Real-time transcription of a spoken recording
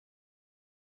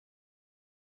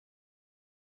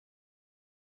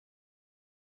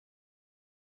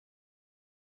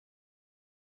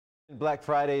Black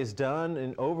Friday is done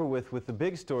and over with the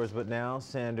big stores, but now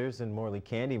Sanders and Morley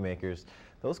Candy Makers,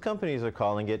 those companies are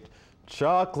calling it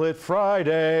Chocolate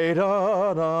Friday.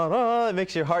 Da, da, da. It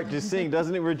makes your heart just sing,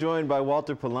 doesn't it? We're joined by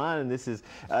Walter Polan, and this is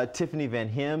Tiffany Van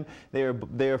Him. They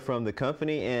are from the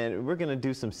company, and we're going to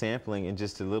do some sampling in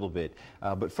just a little bit.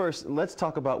 But first, let's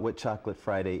talk about what Chocolate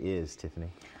Friday is, Tiffany.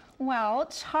 Well,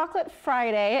 Chocolate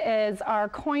Friday is our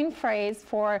coin phrase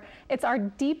for, it's our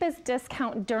deepest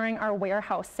discount during our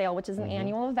warehouse sale, which is an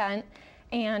annual event.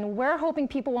 And we're hoping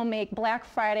people will make Black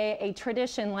Friday a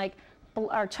tradition like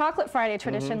our Chocolate Friday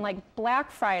tradition like Black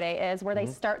Friday is, where they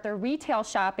start their retail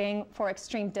shopping for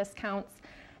extreme discounts,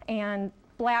 and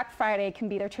Black Friday can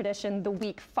be their tradition the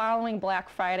week following Black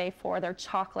Friday for their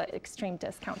chocolate extreme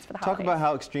discounts for the holidays. Talk about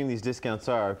how extreme these discounts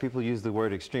are. People use the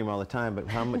word extreme all the time, but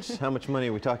how much money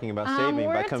are we talking about saving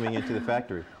by coming into the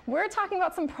factory? We're talking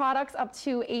about some products up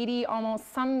to 80,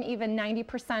 almost some even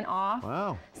 90% off.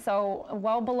 Wow. So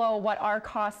well below what our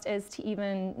cost is to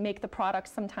even make the product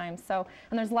sometimes. So,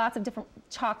 and there's lots of different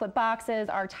chocolate boxes,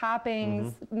 our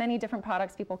toppings, many different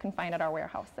products people can find at our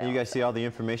warehouse sale. And you guys see all the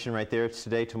information right there. It's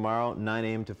today, tomorrow, 9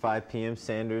 a.m. to 5 p.m.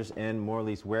 Sanders and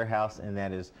Morley's warehouse, and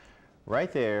that is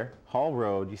right there, Hall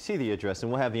Road. You see the address,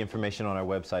 and we'll have the information on our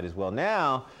website as well.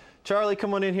 Now, Charlie,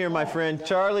 come on in here, my friend.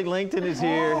 Charlie Langton is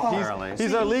here.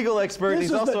 He's our legal expert.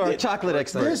 He's also our chocolate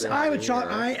expert.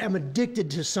 I am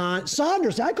addicted to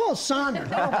Saunders. I call it Saunders.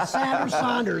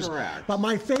 Saunders. Correct. But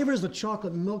my favorite is the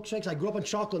chocolate milkshakes. I grew up on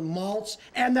chocolate malts.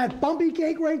 And that bumpy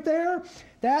cake right there,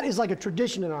 that is like a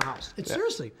tradition in our house. It's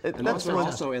seriously. And those are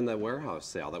also in the warehouse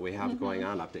sale that we have going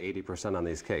on, up to 80% on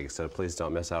these cakes, so please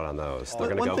don't miss out on those. They're going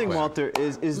to go quick. One thing, Walter,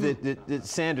 is that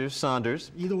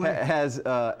Saunders Either way.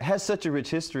 has such a rich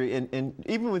history, and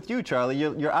even with you, Charlie,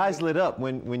 your eyes lit up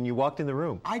when you walked in the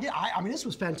room. I mean, this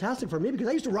was fantastic for me because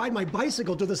I used to ride my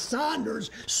bicycle to the Saunders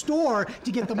store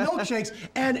to get the milkshakes.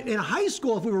 And in high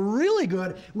school, if we were really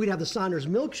good, we'd have the Saunders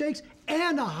milkshakes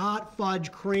and a hot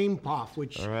fudge cream puff,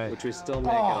 which we still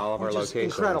make in all of our which is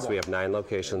locations. incredible. We have 9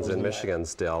 locations in Michigan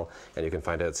still, and you can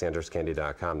find it at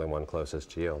sanderscandy.com, the one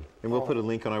closest to you. And we'll put a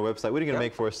link on our website. What are you going to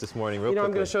make for us this morning, real quickly?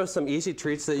 I'm going to show some easy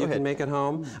treats that you can make at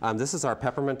home. This is our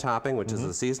peppermint topping, which is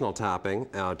a seasonal topping,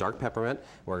 dark peppermint.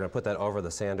 We're going to put that over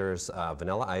the Sanders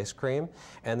vanilla ice cream.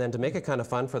 And then to make it kind of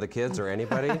fun for the kids or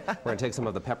anybody, we're going to take some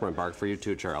of the peppermint bark for you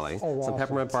too, Charlie. Some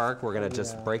peppermint bark. We're going to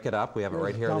just break it up. We have it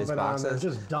right here in these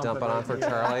boxes. Dump it on for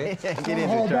Charlie. Get in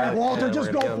hold there, back, Charlie. Walter,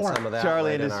 just go for it.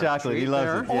 Charlie and his chocolate. He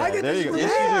loves it. Oh, I get there this you go. for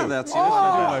Yes, you him. do. That's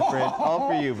my friend. All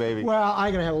for you, baby. Well,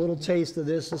 I'm going to have a little taste of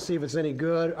this to see if it's any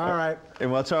good. All right.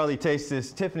 And while Charlie tastes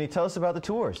this, Tiffany, tell us about the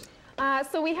tours.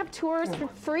 So we have tours,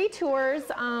 free tours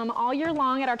all year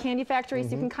long at our candy factory, so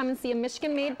you can come and see a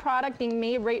Michigan-made product being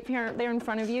made right here, there in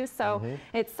front of you. So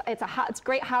it's a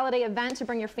great holiday event to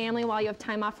bring your family while you have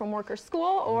time off from work or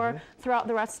school, or throughout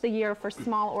the rest of the year for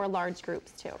small or large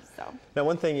groups too. So now,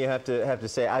 one thing you have to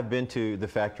say, I've been to the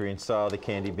factory and saw the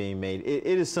candy being made. It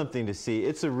is something to see.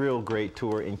 It's a real great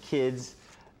tour, and kids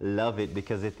love it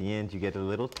because at the end you get a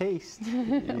little taste.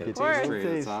 It's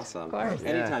awesome.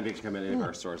 Anytime you can come in any of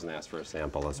our stores and ask for a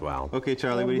sample as well. Okay,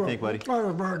 Charlie, what do you think, buddy?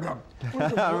 Oh, very good.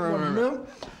 The milk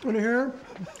in here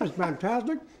is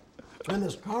fantastic. And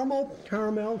this caramel,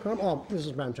 oh, this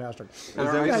is fantastic. Is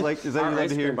that what you like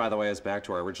to hear? By the way, is back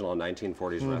to our original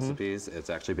 1940s recipes. It's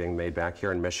actually being made back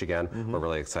here in Michigan. We're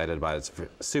really excited about it.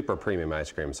 It's super premium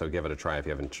ice cream, so give it a try if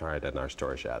you haven't tried it in our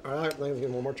stores yet. All right, let's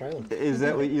get one more try. Is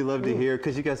that what you love to hear?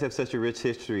 Because you guys have such a rich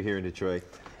history here in Detroit.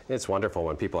 It's wonderful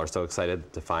when people are so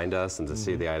excited to find us and to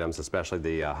see the items, especially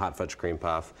the hot fudge cream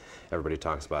puff. Everybody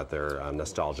talks about their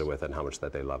nostalgia with it and how much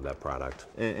that they love that product.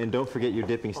 And don't forget your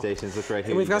dipping stations. Look right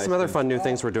here. And we've got some other fun new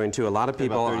things we're doing too. A lot of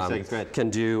people can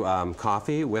do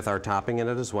coffee with our topping in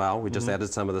it as well. We just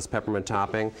added some of this peppermint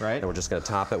topping, and we're just going to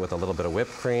top it with a little bit of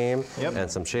whipped cream and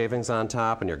some shavings on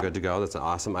top, and you're good to go. That's an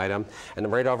awesome item.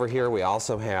 And right over here, we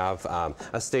also have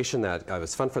a station that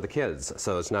is fun for the kids.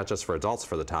 So it's not just for adults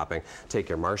for the topping. Take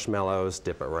your marshmallows,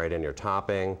 dip it right in your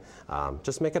topping.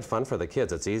 Just make it fun for the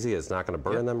kids. It's easy. It's not going to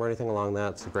burn them or anything along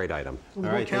that. It's a great item. All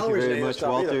right, thank you very much,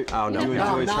 Walter. Oh, no. You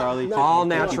enjoy Charlie. All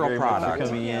natural product.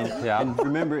 Coming in. And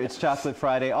remember, it's Chocolate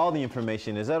Friday. All the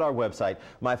information is at our website,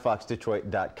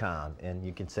 myfoxdetroit.com, and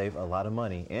you can save a lot of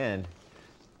money and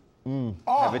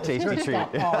have a tasty treat.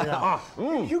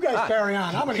 You guys carry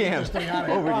on. I'm going to get this thing out of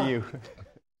here. Over to you.